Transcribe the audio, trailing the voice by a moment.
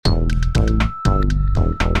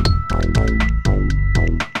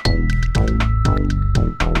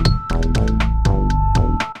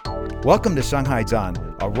Welcome to Shanghai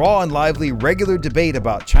Zhan, a raw and lively regular debate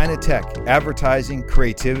about China tech, advertising,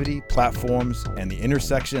 creativity, platforms, and the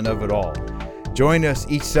intersection of it all. Join us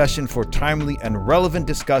each session for timely and relevant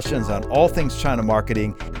discussions on all things China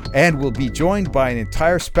marketing, and we'll be joined by an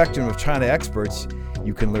entire spectrum of China experts.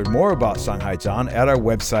 You can learn more about Shanghai Zhan at our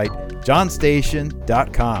website,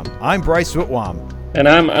 johnstation.com. I'm Bryce Whitwam. And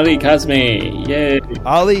I'm Ali Kazmi. Yay.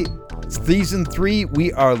 Ali, season 3,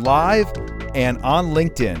 we are live and on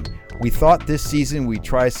LinkedIn. We thought this season we'd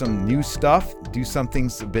try some new stuff, do some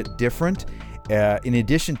things a bit different. In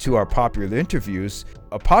addition to our popular interviews,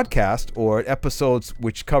 a podcast or episodes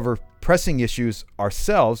which cover pressing issues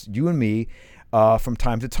ourselves, you and me, from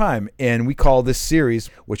time to time. And we call this series,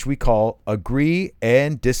 which we call Agree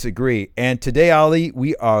and Disagree. And today, Ali,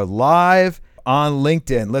 we are live on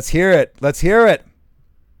LinkedIn. Let's hear it. Let's hear it.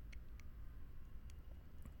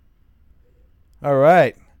 All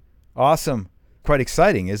right. Awesome. Quite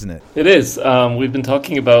exciting, isn't it? It is. We've been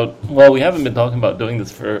talking about, well, we haven't been talking about doing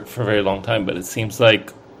this for a very long time, but it seems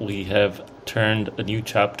like we have turned a new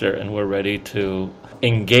chapter and we're ready to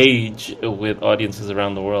engage with audiences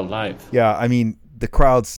around the world live. Yeah, I mean, the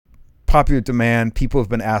crowd's popular demand. People have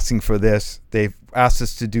been asking for this. They've asked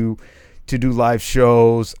us to do live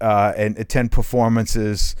shows and attend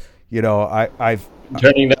performances. You know, I've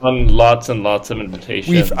turning down lots and lots of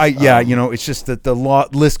invitations. It's just that the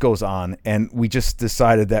list goes on, and we just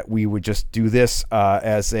decided that we would just do this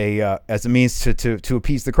as a means to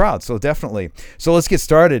appease the crowd. So definitely. So let's get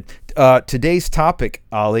started. Today's topic,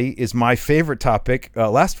 Ali, is my favorite topic.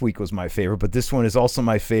 Last week was my favorite, but this one is also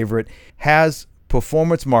my favorite. Has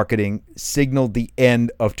performance marketing signaled the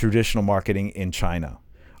end of traditional marketing in China?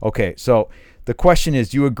 Okay, so the question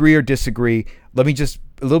is, do you agree or disagree? Let me just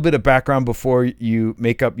a little bit of background before you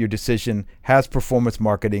make up your decision. Has performance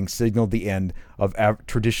marketing signaled the end of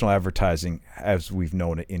traditional advertising as we've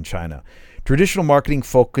known it in China? Traditional marketing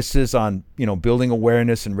focuses on, building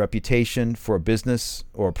awareness and reputation for a business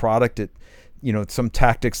or a product. Some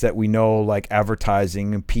tactics that we know, like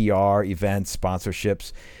advertising and PR, events,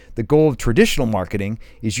 sponsorships. The goal of traditional marketing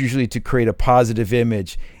is usually to create a positive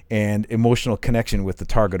image and emotional connection with the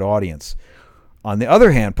target audience. On the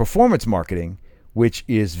other hand, performance marketing, which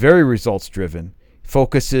is very results driven,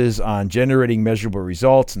 focuses on generating measurable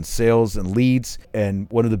results and sales and leads.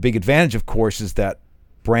 And one of the big advantages, of course, is that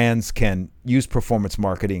brands can use performance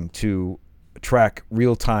marketing to track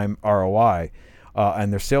real-time ROI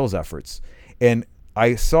and their sales efforts. And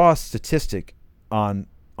I saw a statistic online,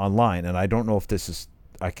 and I don't know if this is,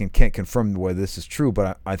 can't confirm whether this is true,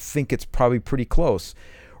 but I think it's probably pretty close.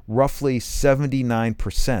 Roughly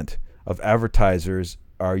 79% of advertisers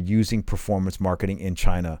are using performance marketing in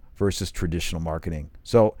China versus traditional marketing.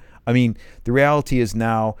 So, I mean, the reality is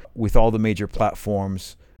now with all the major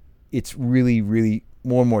platforms, it's really, really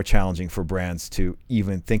more and more challenging for brands to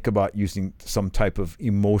even think about using some type of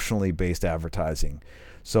emotionally based advertising.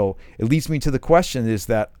 So it leads me to the question is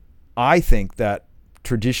that I think that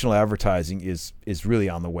traditional advertising is really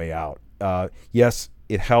on the way out. Yes,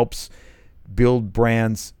 it helps build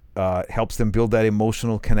brands, helps them build that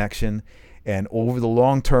emotional connection. And over the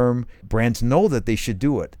long term, brands know that they should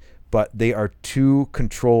do it, but they are too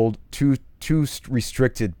controlled, too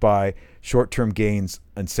restricted by short-term gains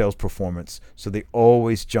and sales performance. So they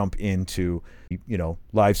always jump into,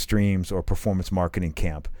 live streams or performance marketing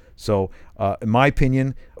camp. So in my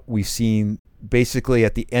opinion, we've seen basically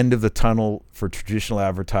at the end of the tunnel for traditional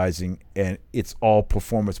advertising, and it's all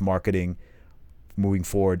performance marketing moving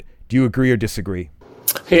forward. Do you agree or disagree?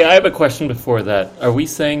 Hey, I have a question before that. Are we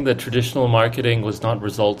saying that traditional marketing was not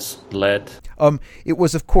results-led? It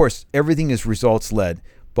was, of course, everything is results-led,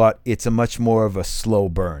 but it's a much more of a slow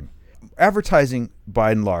burn. Advertising,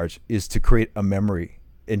 by and large, is to create a memory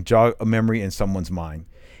and jog a memory in someone's mind.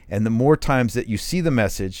 And the more times that you see the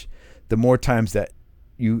message, the more times that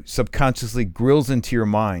you subconsciously grills into your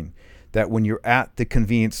mind that when you're at the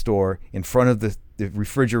convenience store in front of the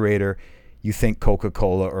refrigerator, you think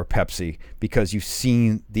Coca-Cola or Pepsi because you've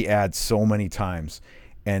seen the ad so many times.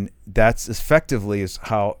 And that's effectively is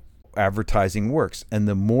how advertising works. And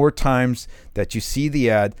the more times that you see the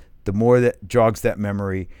ad, the more that jogs that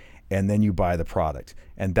memory, and then you buy the product.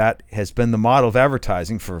 And that has been the model of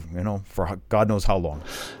advertising for God knows how long.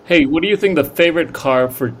 Hey, what do you think the favorite car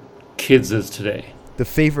for kids is today?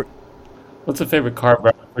 What's the favorite car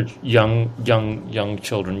brand for young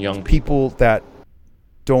children, young people that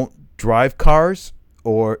don't drive cars,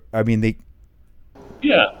 or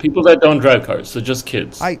people that don't drive cars, so just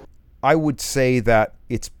kids. I would say that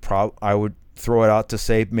I would throw it out to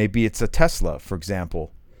say maybe it's a Tesla, for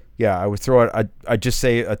example. Yeah, I would throw it. I'd just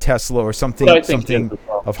say a Tesla or something But I think something as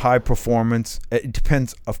well. of high performance. It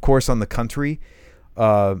depends, of course, on the country.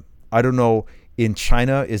 I don't know. In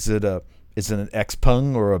China, is it an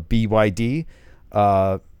Xpeng or a BYD?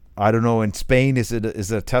 I don't know. In Spain, is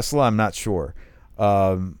it a Tesla? I'm not sure.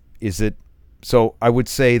 Is it? So I would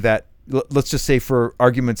say that. Let's just say, for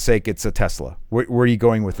argument's sake, it's a Tesla. Where are you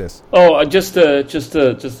going with this? Oh, just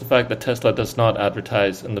the fact that Tesla does not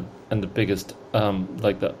advertise, and the biggest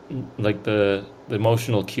the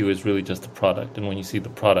emotional cue is really just the product, and when you see the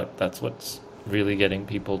product, that's what's really getting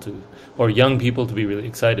people to, or young people to, be really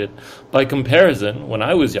excited. By comparison, when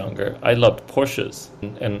I was younger, I loved Porsches,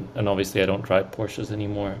 and obviously I don't drive Porsches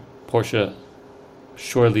anymore. Porsche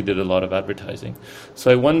surely did a lot of advertising,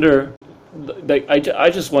 so I wonder. I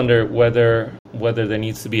just wonder whether there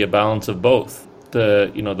needs to be a balance of both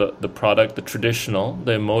the product, the traditional,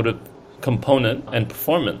 the emotive component, and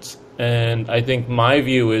performance. And I think my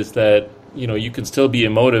view is that you can still be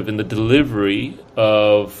emotive in the delivery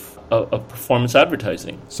of performance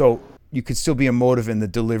advertising. So you could still be emotive in the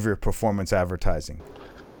delivery of performance advertising.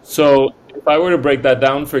 So if I were to break that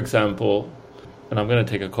down, for example, and I'm going to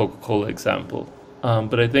take a Coca-Cola example,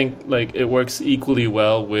 but I think it works equally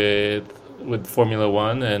well with Formula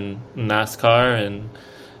One and NASCAR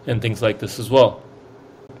and things like this as well.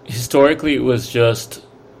 Historically, it was just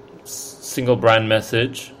single brand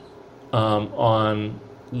message on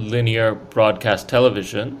linear broadcast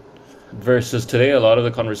television, versus today a lot of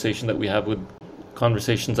the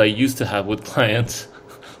conversations I used to have with clients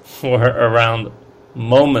were around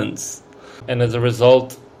moments, and as a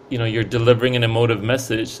result, you're delivering an emotive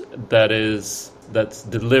message that's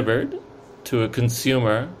delivered to a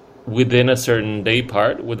consumer within a certain day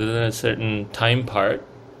part, within a certain time part,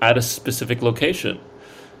 at a specific location.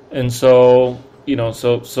 And so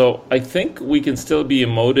I think we can still be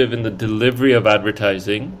emotive in the delivery of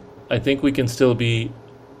advertising. I think we can still be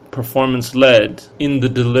performance-led in the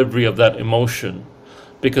delivery of that emotion,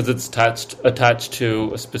 because it's attached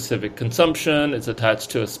to a specific consumption, it's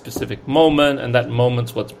attached to a specific moment, and that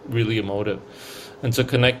moment's what's really emotive. And so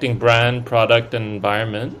connecting brand, product, and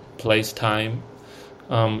environment, place, time,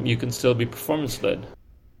 you can still be performance-led.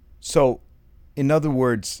 So, in other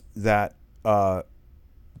words, that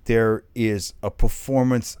there is a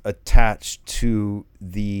performance attached to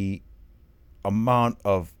the amount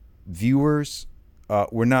of viewers.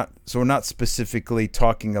 We're not specifically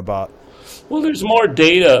talking about. Well, there's more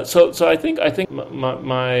data. So I think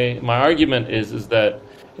my argument is that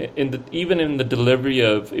even in the delivery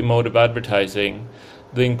of emotive advertising,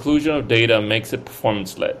 the inclusion of data makes it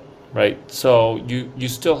performance-led. Right, so you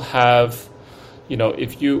still have,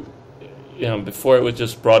 if before it was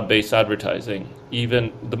just broad-based advertising.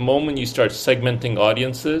 Even the moment you start segmenting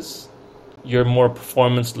audiences, you're more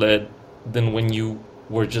performance-led than when you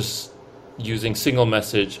were just using single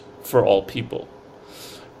message for all people.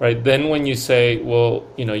 Right, then when you say, well,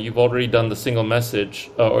 you've already done the single message,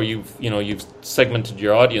 or you've segmented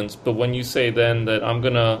your audience, but when you say then that I'm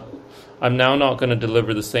now not going to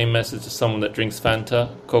deliver the same message to someone that drinks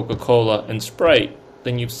Fanta, Coca-Cola, and Sprite,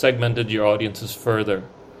 then you've segmented your audiences further.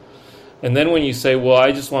 And then when you say, well,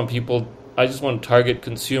 I just want to target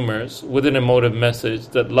consumers with an emotive message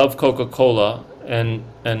that love Coca-Cola and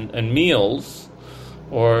meals,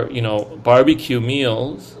 or barbecue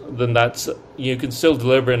meals, then you can still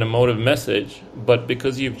deliver an emotive message, but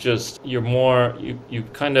because you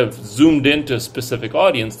kind of zoomed into a specific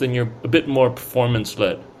audience, then you're a bit more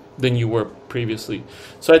performance-led than you were previously.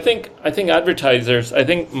 So I think advertisers,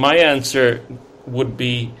 my answer would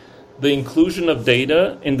be the inclusion of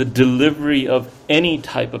data in the delivery of any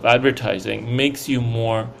type of advertising makes you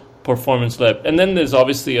more performance-led. And then there's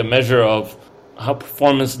obviously a measure of how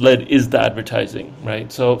performance-led is the advertising,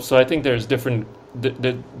 right? So I think there's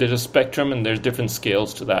a spectrum and there's different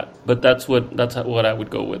scales to that. But that's what I would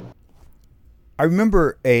go with. I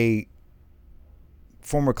remember a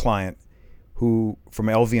former client who, from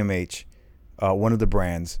LVMH, one of the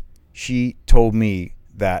brands, she told me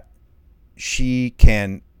that she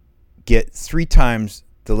can get 3 times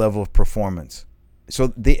the level of performance. So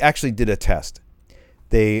they actually did a test.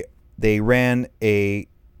 They ran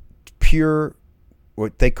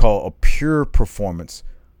what they call a pure performance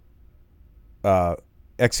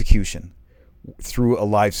execution through a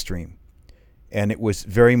live stream, and it was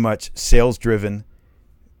very much sales driven,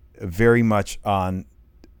 very much off,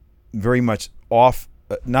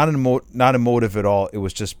 not emotive at all. It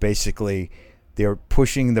was just basically they're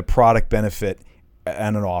pushing the product benefit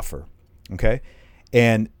and an offer, okay?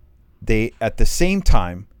 And they, at the same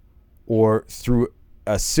time, or through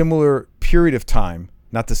a similar period of time,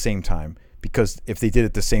 not the same time, because if they did it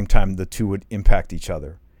at the same time, the two would impact each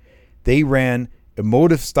other. They ran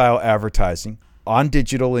emotive style advertising on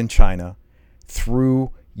digital in China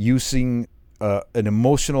through using an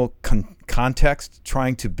emotional context,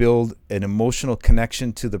 trying to build an emotional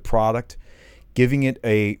connection to the product, giving it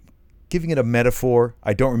a metaphor.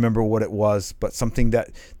 I don't remember what it was, but something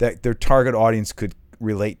that their target audience could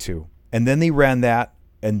relate to. And then they ran that,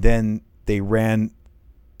 and then they ran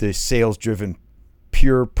the sales-driven,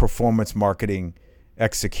 pure performance marketing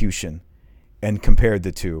execution and compared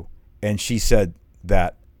the two. And she said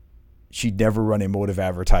that she'd never run emotive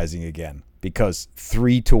advertising again because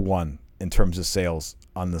 3-1 in terms of sales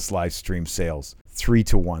on this live stream sales,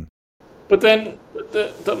 3-1. But then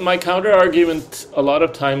my counter argument a lot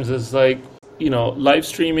of times is like, live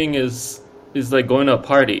streaming is like going to a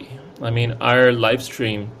party. I mean, our live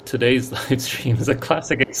stream, today's live stream is a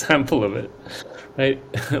classic example of it, right?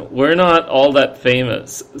 We're not all that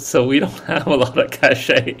famous, so we don't have a lot of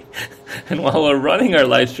cachet. And while we're running our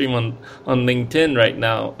live stream on LinkedIn right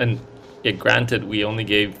now, and granted, we only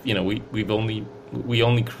gave, we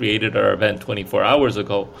only created our event 24 hours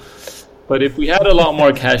ago. But if we had a lot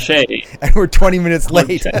more cachet... And we're 20 minutes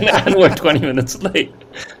late. and we're 20 minutes late.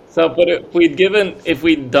 So, but if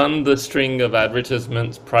we'd done the string of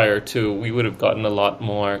advertisements prior to, we would have gotten a lot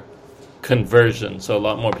more conversion. So a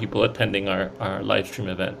lot more people attending our live stream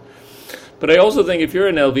event. But I also think if you're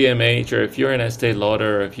an LVMH or if you're an Estee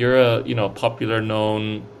Lauder, or if you're a popular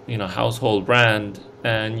known household brand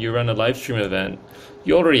and you run a live stream event,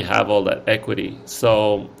 you already have all that equity.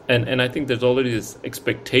 So, and I think there's already this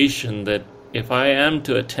expectation that if I am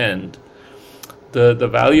to attend, the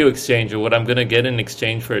value exchange or what I'm going to get in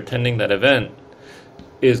exchange for attending that event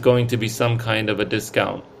is going to be some kind of a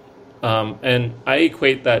discount. And I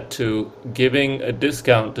equate that to giving a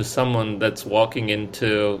discount to someone that's walking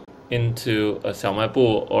into a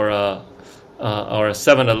Xiaomaibu or a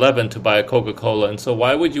 7-Eleven to buy a Coca-Cola. And so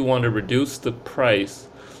why would you want to reduce the price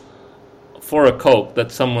for a Coke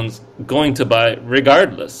that someone's going to buy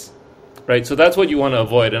regardless, right? So that's what you want to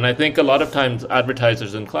avoid. And I think a lot of times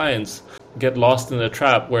advertisers and clients get lost in the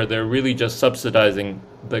trap where they're really just subsidizing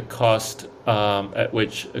the cost at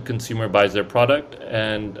which a consumer buys their product.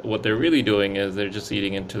 And what they're really doing is they're just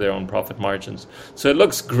eating into their own profit margins. So it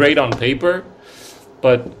looks great on paper,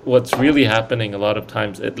 but what's really happening a lot of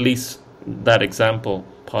times, at least that example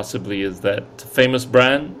possibly, is that famous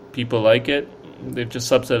brand, people like it, they've just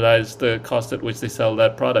subsidized the cost at which they sell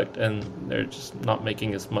that product, and they're just not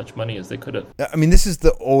making as much money as they could have. I mean, this is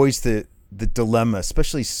always the dilemma,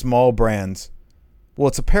 especially small brands. Well,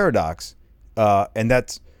 it's a paradox, and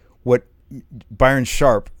that's what Byron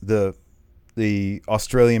Sharp, the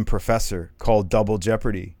Australian professor, called double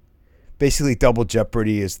jeopardy. Basically, double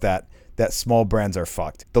jeopardy is that small brands are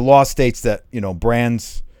fucked. The law states that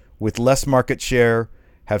brands with less market share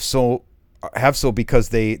have so because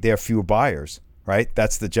they have fewer buyers. Right?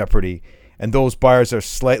 That's the jeopardy. And those buyers are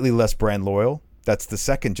slightly less brand loyal. That's the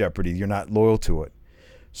second jeopardy. You're not loyal to it.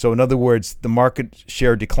 So in other words, the market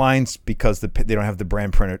share declines because they don't have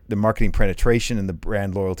the marketing penetration, and the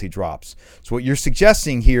brand loyalty drops. So what you're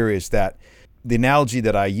suggesting here is that the analogy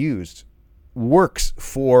that I used works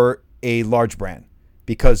for a large brand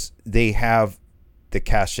because they have the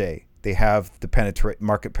cachet. They have the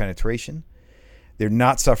market penetration. They're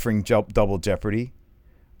not suffering double jeopardy.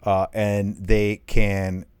 And they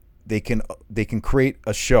can create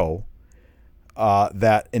a show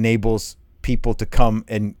that enables people to come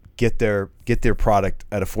and get their product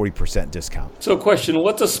at a 40% discount. So question,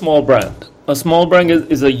 what's a small brand? A small brand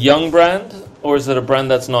is a young brand, or is it a brand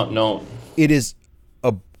that's not known? It is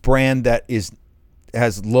a brand that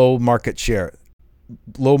has low market share,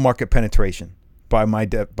 low market penetration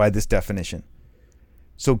by this definition.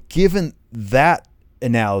 So given that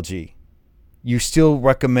analogy, you still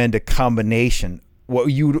recommend a combination.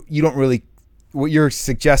 What you're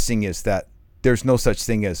suggesting is that there's no such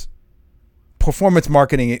thing as performance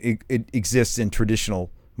marketing. It exists in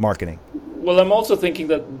traditional marketing. Well, I'm also thinking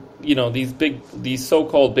that these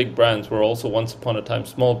so-called big brands were also once upon a time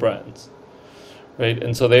small brands, right?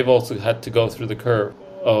 And so they've also had to go through the curve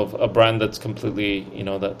of a brand that's completely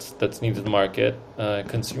that's new to the market.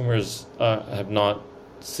 Consumers have not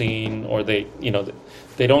seen, or they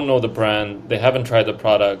don't know the brand, they haven't tried the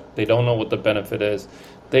product, they don't know what the benefit is,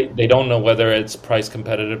 they don't know whether it's price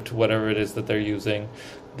competitive to whatever it is that they're using.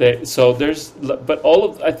 I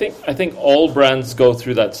think all brands go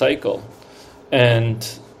through that cycle, and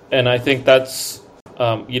I think that's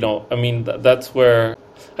that's where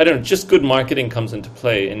just good marketing comes into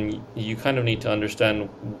play, and you kind of need to understand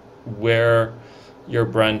where your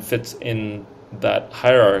brand fits in that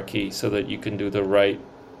hierarchy so that you can do the right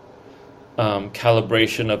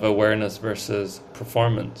calibration of awareness versus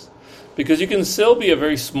performance. Because you can still be a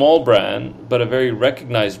very small brand, but a very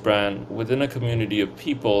recognized brand within a community of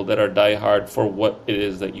people that are diehard for what it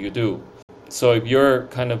is that you do. So if you're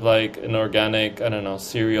kind of like an organic, I don't know,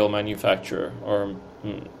 cereal manufacturer, or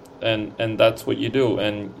and that's what you do,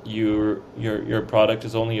 and your product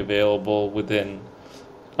is only available within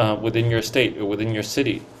your state or within your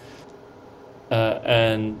city,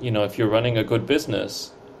 and if you're running a good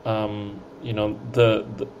business, there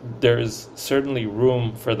is certainly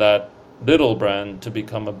room for that little brand to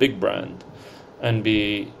become a big brand, and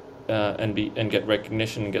get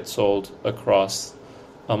recognition and get sold across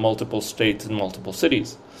multiple states and multiple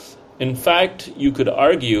cities. In fact, you could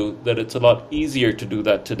argue that it's a lot easier to do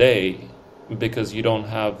that today because you don't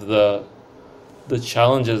have the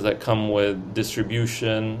challenges that come with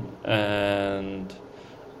distribution and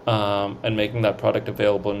making that product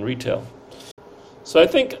available in retail. So I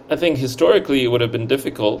think historically it would have been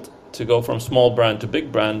difficult to go from small brand to big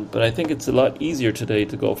brand, but I think it's a lot easier today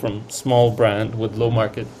to go from small brand with low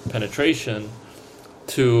market penetration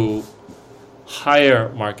to higher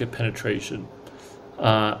market penetration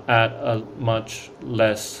at a much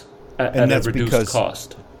less, at a reduced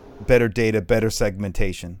cost. Better data, better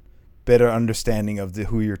segmentation, better understanding of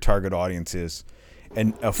who your target audience is,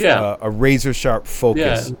 and a razor sharp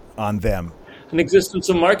focus on them. An existence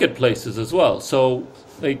of marketplaces as well. So,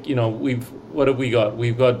 what have we got?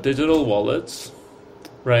 We've got digital wallets,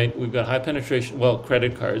 right? We've got high penetration,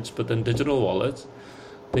 credit cards, but then digital wallets.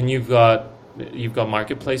 Then you've got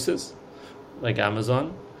marketplaces like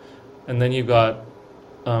Amazon, and then you've got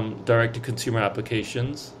direct to consumer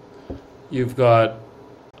applications. You've got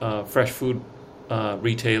fresh food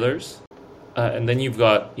retailers, and then you've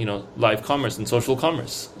got live commerce and social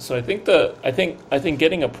commerce. So I think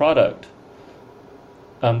getting a product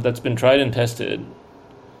that's been tried and tested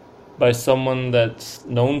by someone that's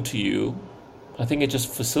known to you, I think it just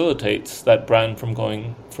facilitates that brand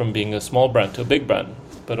from being a small brand to a big brand.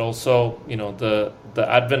 But also, the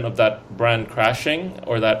advent of that brand crashing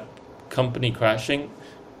or that company crashing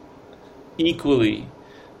equally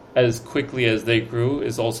as quickly as they grew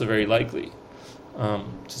is also very likely,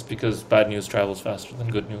 just because bad news travels faster than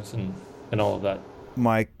good news and all of that.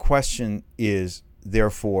 My question is,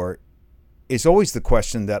 therefore, it's always the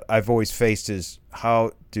question that I've always faced is,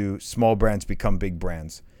 how do small brands become big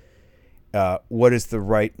brands? What is the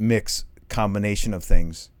right mix combination of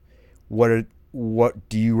things? What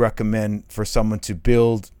do you recommend for someone to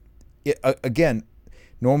build? Again,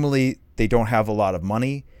 normally they don't have a lot of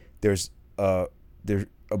money. There's a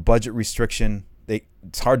budget restriction.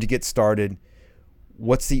 It's hard to get started.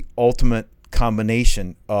 What's the ultimate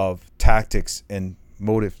combination of tactics and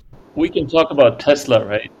motive? We can talk about Tesla,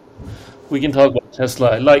 right? We can talk about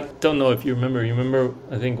Tesla. Don't know if you remember. You remember,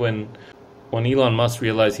 I think when Elon Musk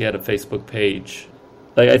realized he had a Facebook page,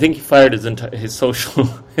 I think he fired his entire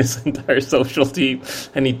social team,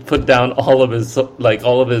 and he put down all of his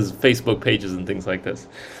Facebook pages and things like this.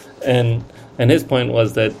 And his point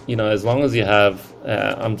was that as long as you have,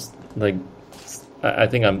 I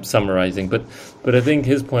think I'm summarizing, but I think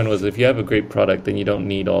his point was if you have a great product, then you don't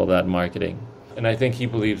need all that marketing. And I think he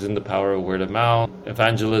believes in the power of word of mouth,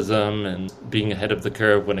 evangelism, and being ahead of the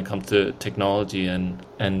curve when it comes to technology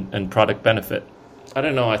and product benefit. I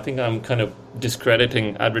don't know. I think I'm kind of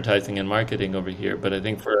discrediting advertising and marketing over here, but I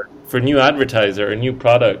think for a new advertiser, a new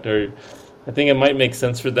product, I think it might make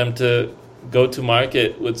sense for them to go to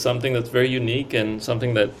market with something that's very unique and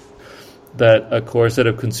something that a core set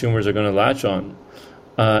of consumers are going to latch on,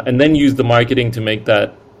 and then use the marketing to make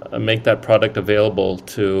that product available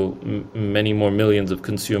to many more millions of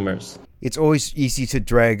consumers. It's always easy to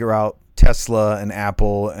drag out Tesla and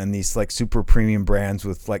Apple and these super premium brands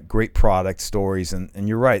with great product stories. And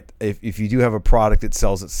you're right. If you do have a product that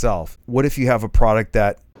sells itself, what if you have a product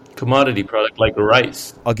that commodity product like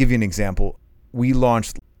rice? I'll give you an example. We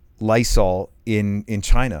launched Lysol in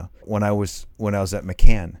China when I was at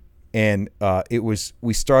McCann. And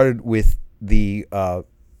we started with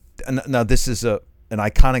now this is an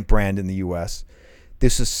iconic brand in the US.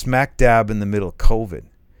 This is smack dab in the middle of COVID.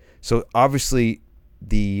 So obviously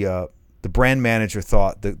the brand manager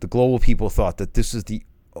thought, the global people thought that this is the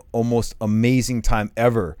almost amazing time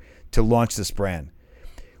ever to launch this brand,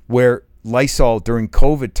 where Lysol during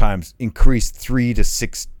COVID times increased 3 to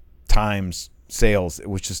 6 times sales. It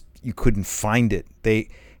was just, you couldn't find it. They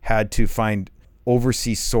had to find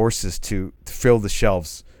overseas sources to fill the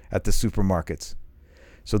shelves at the supermarkets.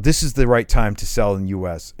 So this is the right time to sell in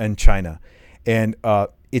US and China. And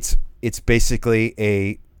it's basically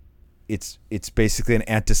an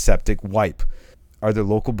antiseptic wipe. Are there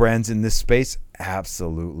local brands in this space?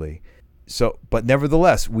 Absolutely. But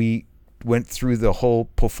nevertheless, we went through the whole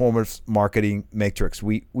performance marketing matrix.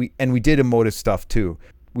 We did emotive stuff too.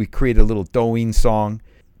 We created a little Douyin song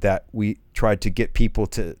that we tried to get people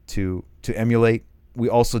to emulate. We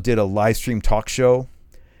also did a live stream talk show,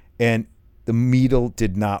 and the needle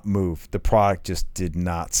did not move. The product just did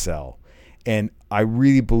not sell. And I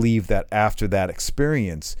really believe that after that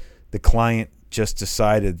experience, the client just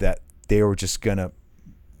decided that they were just going to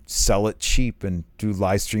sell it cheap and do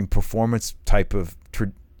live stream performance type of,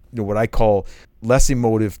 what I call less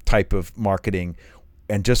emotive type of marketing,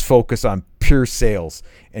 and just focus on pure sales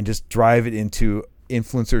and just drive it into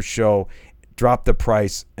influencer show, drop the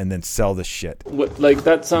price, and then sell the shit. Like,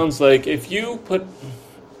 that sounds like if you put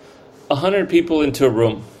 100 people into a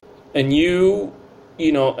room and you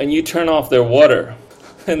turn off their water,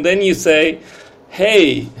 and then you say,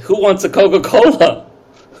 hey, who wants a Coca-Cola?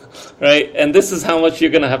 Right? And this is how much you're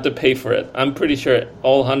going to have to pay for it. I'm pretty sure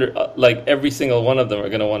all 100, like every single one of them are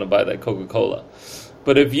going to want to buy that Coca-Cola.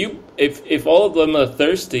 But if all of them are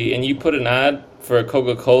thirsty and you put an ad for a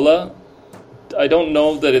Coca-Cola, I don't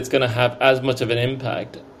know that it's going to have as much of an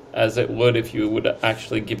impact as it would if you would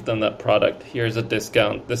actually give them that product. Here's a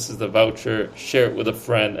discount. This is the voucher. Share it with a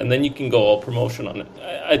friend. And then you can go all promotion on it.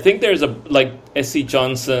 I think there's like SC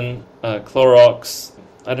Johnson, Clorox.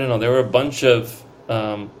 I don't know. There were a bunch of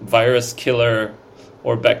virus killer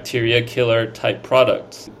or bacteria killer type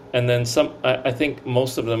products. And then some, I think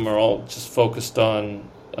most of them are all just focused on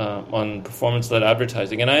performance-led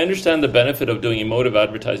advertising. And I understand the benefit of doing emotive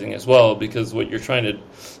advertising as well, because what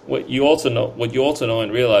you also know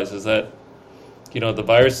and realize is that, the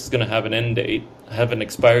virus is going to have an end date, have an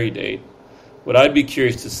expiry date. What I'd be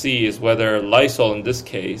curious to see is whether Lysol in this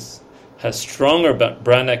case has stronger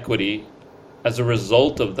brand equity as a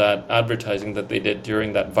result of that advertising that they did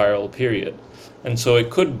during that viral period. And so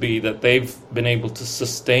it could be that they've been able to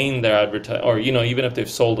sustain their advertising, or, even if they've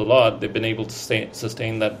sold a lot, they've been able to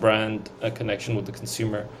sustain that brand connection with the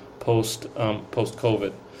consumer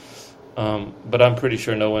post-COVID. But I'm pretty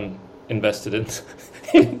sure no one invested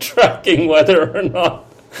in tracking whether or not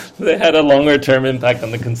they had a longer-term impact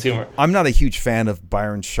on the consumer. I'm not a huge fan of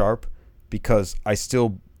Byron Sharp because I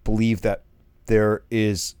still believe that there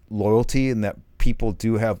is loyalty and that people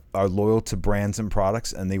are loyal to brands and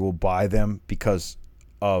products, and they will buy them because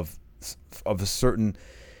of a certain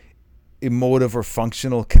emotive or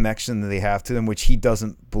functional connection that they have to them, which he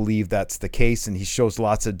doesn't believe that's the case. And he shows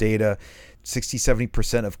lots of data.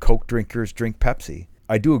 60-70% of Coke drinkers drink Pepsi.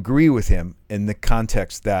 I do agree with him in the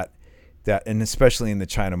context that and especially in the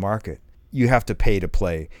China market, you have to pay to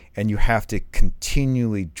play, and you have to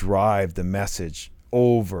continually drive the message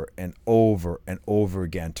over and over and over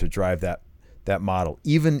again to drive that model.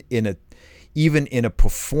 Even in a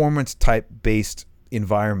performance type based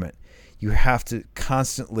environment, you have to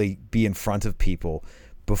constantly be in front of people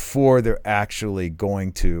before they're actually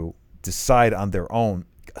going to decide on their own.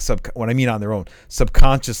 When I mean on their own,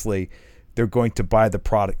 subconsciously, they're going to buy the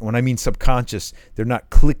product. When I mean subconscious, they're not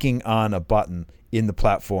clicking on a button in the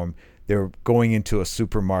platform. They're going into a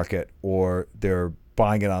supermarket, or they're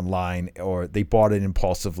buying it online, or they bought it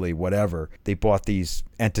impulsively, whatever. They bought these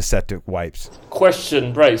antiseptic wipes.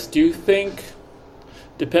 Question, Bryce, do you think,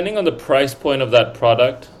 depending on the price point of that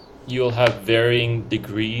product, you'll have varying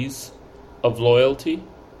degrees of loyalty?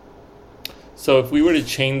 So if we were to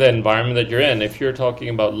change the environment that you're in, if you're talking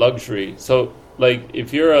about luxury, so like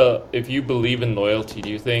if you believe in loyalty, do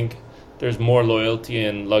you think there's more loyalty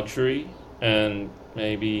in luxury and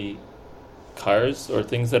maybe cars or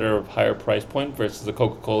things that are of higher price point versus a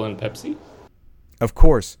Coca-Cola and Pepsi? Of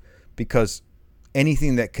course, because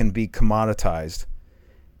anything that can be commoditized,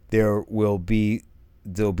 there'll be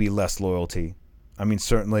less loyalty. I mean,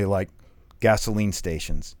 certainly like gasoline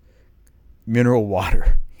stations, mineral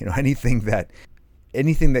water, anything that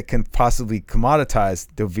can possibly commoditize,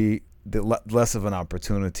 there'll be less of an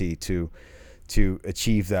opportunity to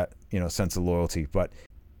achieve that, sense of loyalty. But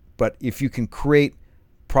if you can create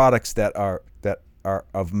products that are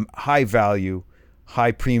of high value,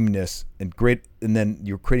 high premiumness, and great, and then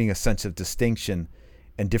you're creating a sense of distinction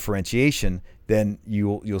and differentiation, then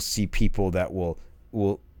you'll see people that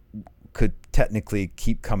could technically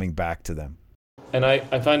keep coming back to them. And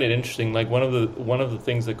I find it interesting. Like one of the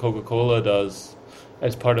things that Coca-Cola does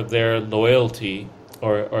as part of their loyalty,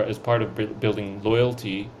 or as part of building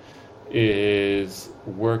loyalty, is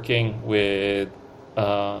working with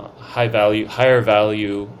higher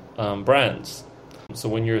value brands. So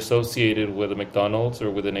when you're associated with a McDonald's or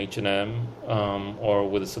with an H&M or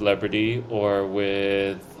with a celebrity or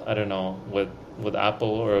with, I don't know, with Apple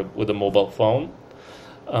or with a mobile phone,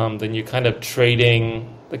 then you're kind of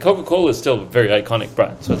trading. The Coca-Cola is still a very iconic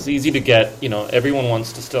brand, so it's easy to get. Everyone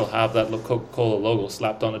wants to still have that Coca-Cola logo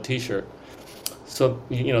slapped on a T-shirt. So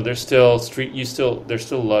there's still there's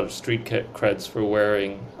still a lot of street creds for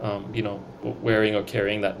wearing or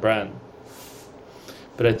carrying that brand.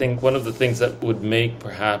 But I think one of the things that would make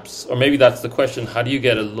perhaps, or maybe that's the question: how do you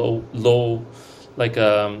get a low, like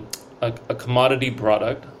a commodity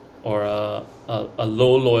product or a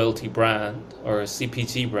low loyalty brand or a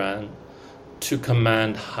CPG brand to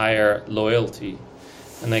command higher loyalty?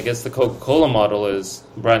 And I guess the Coca-Cola model is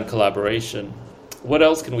brand collaboration. What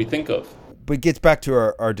else can we think of? But it gets back to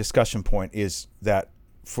our discussion point, is that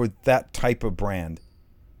for that type of brand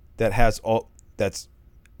that has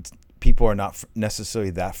people are not necessarily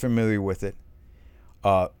that familiar with it.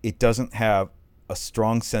 It doesn't have a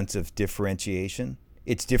strong sense of differentiation.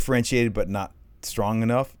 It's differentiated but not strong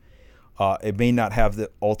enough. It may not have the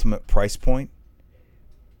ultimate price point.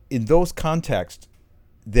 In those contexts,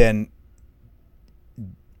 then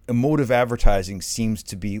emotive advertising seems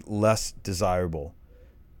to be less desirable,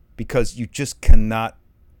 because you just cannot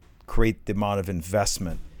create the amount of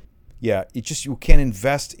investment. Yeah, you can't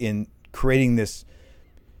invest in creating this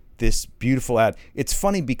beautiful ad. It's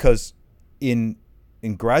funny because in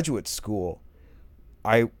graduate school,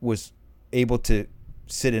 I was able to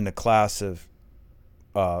sit in a class of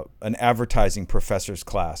an advertising professor's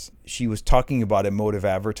class. She was talking about emotive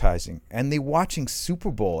advertising, and they watching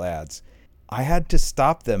Super Bowl ads. I had to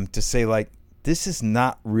stop them to say, like, this is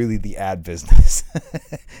not really the ad business.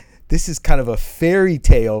 This is kind of a fairy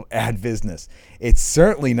tale ad business. It's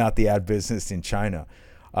certainly not the ad business in China.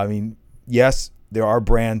 I mean, yes, there are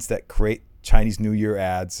brands that create Chinese New Year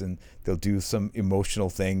ads, and they'll do some emotional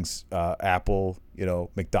things. Apple,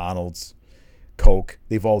 McDonald's, Coke,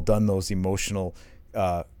 they've all done those emotional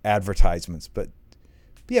advertisements. But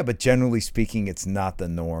generally speaking, it's not the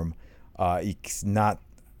norm. It's not.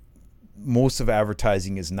 Most of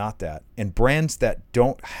advertising is not that. And brands that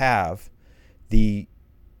don't have the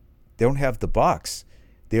bucks,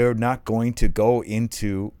 they're not going to go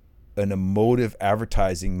into an emotive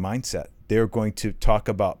advertising mindset. They're going to talk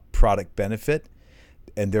about product benefit,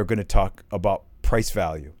 and they're going to talk about price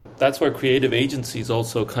value. That's where creative agencies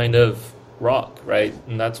also kind of rock, right?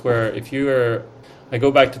 And that's where, I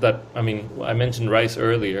go back to that, I mentioned rice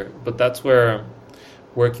earlier, but that's where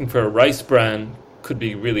working for a rice brand could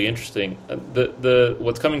be really interesting. The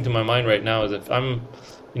what's coming to my mind right now is if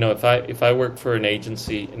I work for an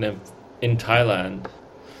agency in Thailand,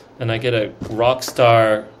 and I get a rock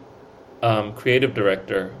star creative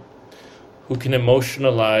director who can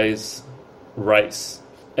emotionalize rice,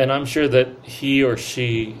 and I'm sure that he or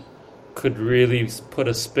she could really put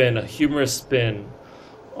a humorous spin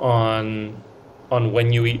on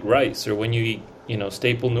when you eat rice, or when you eat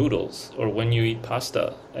staple noodles, or when you eat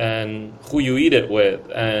pasta, and who you eat it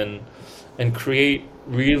with, and create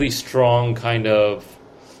really strong kind of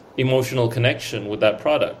emotional connection with that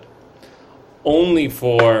product, only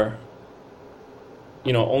so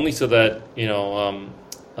that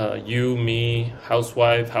you, me,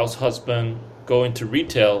 housewife, house husband go into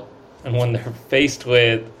retail, and when they're faced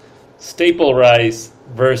with staple rice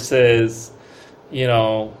versus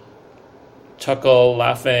chuckle,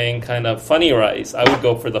 laughing, kind of funny rice, I would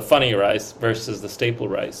go for the funny rice versus the staple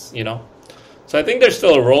rice, So I think there's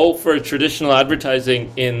still a role for traditional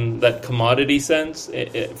advertising in that commodity sense,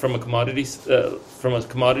 from a commodity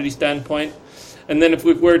standpoint. And then if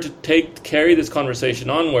we were to carry this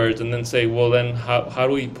conversation onwards and then say, well, then how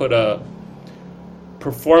do we put a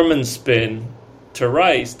performance spin to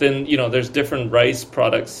rice? Then, there's different rice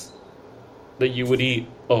products that you would eat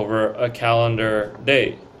over a calendar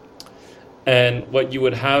day. And what you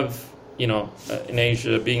would have, in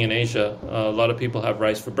Asia, being in Asia, a lot of people have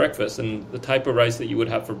rice for breakfast. And the type of rice that you would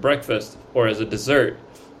have for breakfast or as a dessert,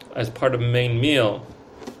 as part of a main meal,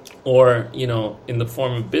 or, in the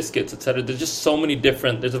form of biscuits, etc. There's just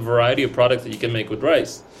there's a variety of products that you can make with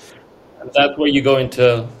rice. And that's where you go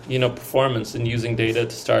into, performance and using data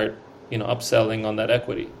to start, upselling on that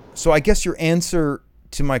equity. So I guess your answer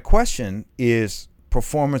to my question is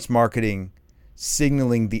performance marketing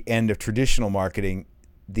signaling the end of traditional marketing.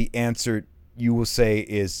 The answer you will say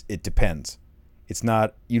is it depends. It's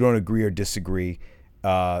not, you don't agree or disagree.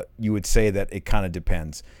 You would say that it kind of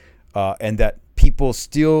depends. And that people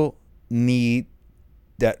still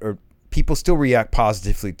people still react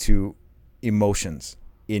positively to emotions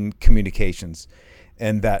in communications,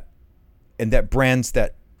 and that brands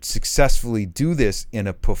that successfully do this in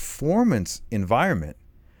a performance environment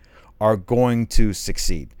are going to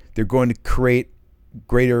succeed. They're going to create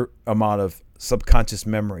greater amount of subconscious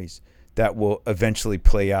memories that will eventually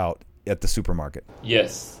play out at the supermarket.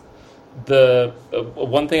 Yes. The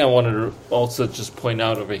one thing I wanted to also just point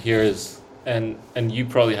out over here is, and you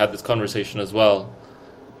probably had this conversation as well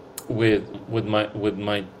with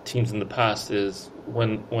my teams in the past, is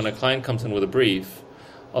when a client comes in with a brief,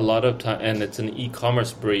 a lot of time, and it's an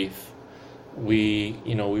e-commerce brief, we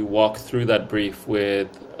walk through that brief with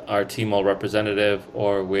our Tmall representative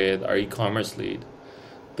or with our e-commerce lead.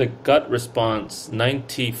 The gut response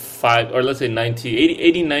 95, or let's say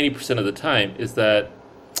 90% of the time is that,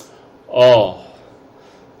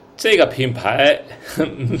 这个品牌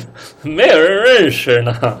没有人认识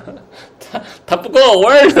呢，它不够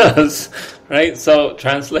awareness, right? So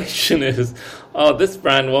translation is, this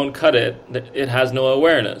brand won't cut it. It has no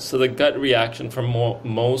awareness. So the gut reaction from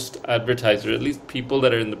most advertisers, at least people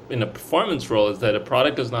that are in a performance role, is that a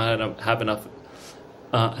product does not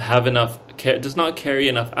does not carry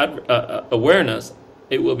enough awareness.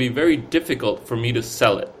 It will be very difficult for me to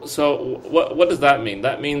sell it. So what does that mean?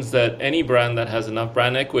 That means that any brand that has enough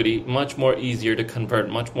brand equity, much more easier to convert,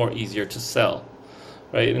 much more easier to sell,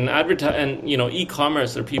 right? And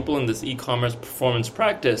e-commerce, or people in this e-commerce performance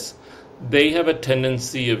practice, they have a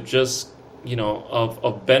tendency of just,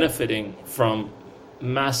 of benefiting from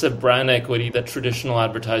massive brand equity that traditional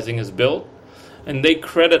advertising has built, and they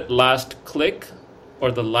credit last click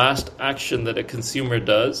or the last action that a consumer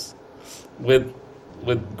does with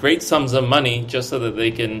great sums of money, just so that they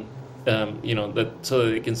can, so that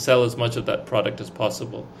they can sell as much of that product as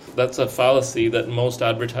possible. That's a fallacy that most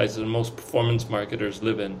advertisers and most performance marketers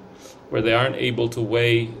live in, where they aren't able to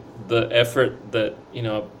weigh the effort that,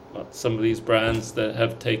 some of these brands that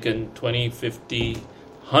have taken 20, 50,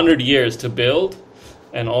 100 years to build,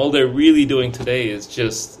 and all they're really doing today is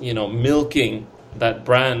just, milking that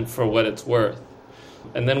brand for what it's worth.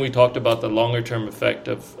 And then we talked about the longer-term effect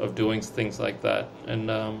of doing things like that.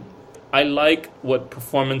 And I like what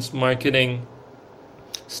performance marketing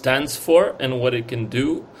stands for and what it can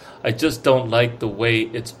do. I just don't like the way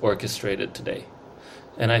it's orchestrated today.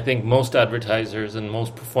 And I think most advertisers and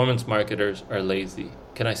most performance marketers are lazy.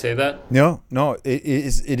 Can I say that? No,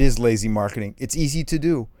 it is lazy marketing. It's easy to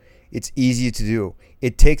do.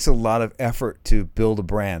 It takes a lot of effort to build a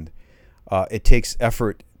brand. It takes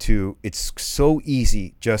effort it's so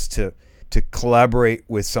easy just to collaborate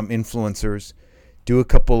with some influencers, do a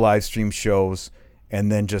couple live stream shows,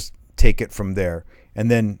 and then just take it from there. And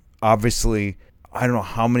then obviously, I don't know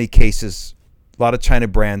how many cases, a lot of China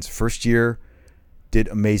brands, first year did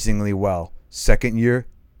amazingly well. Second year,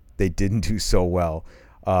 they didn't do so well.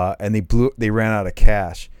 And they ran out of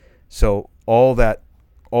cash. So all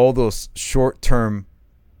those short-term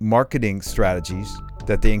marketing strategies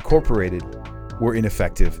that they incorporated were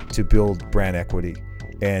ineffective to build brand equity.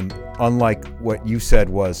 And unlike what you said,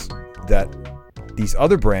 was that these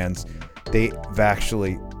other brands, they've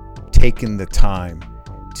actually taken the time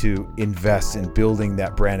to invest in building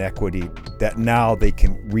that brand equity, that now they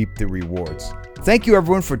can reap the rewards. Thank you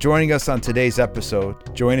everyone for joining us on today's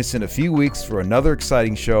episode. Join us in a few weeks for another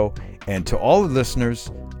exciting show. And to all the listeners,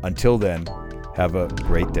 until then, have a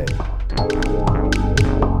great day.